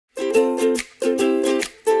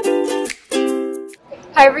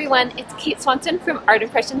Hi everyone, it's Kate Swanson from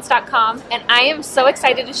artimpressions.com, and I am so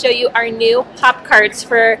excited to show you our new pop cards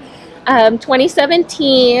for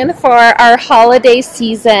 2017 for our holiday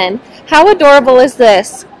season. How adorable is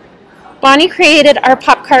this? Bonnie created our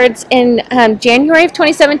pop cards in January of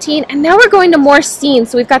 2017, and now we're going to more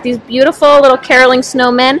scenes. So we've got these beautiful little caroling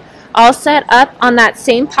snowmen all set up on that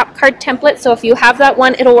same pop card template. So if you have that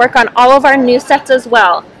one, it'll work on all of our new sets as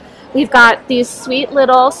well. We've got these sweet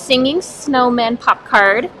little singing snowmen pop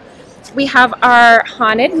card. We have our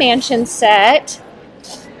Haunted Mansion set.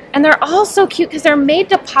 And they're all so cute because they're made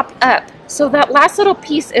to pop up. So that last little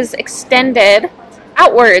piece is extended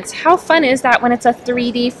outwards. How fun is that when it's a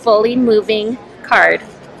 3D fully moving card?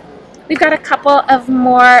 We've got a couple of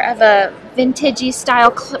more of a vintagey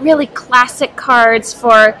style, really classic cards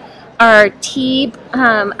for our tea,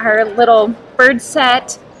 our little bird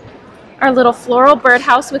set, our little floral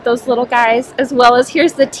birdhouse with those little guys, as well as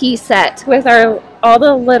here's the tea set with all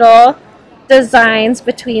the little designs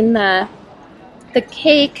between the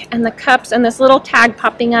cake and the cups and this little tag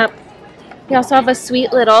popping up. We also have a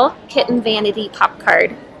sweet little kitten vanity pop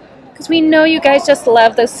card because we know you guys just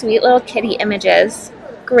love those sweet little kitty images.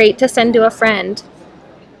 Great to send to a friend.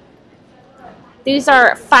 These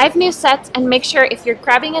are 5 new sets, and make sure if you're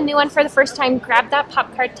grabbing a new one for the first time, grab that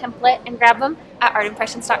pop card template and grab them at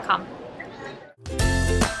artimpressions.com.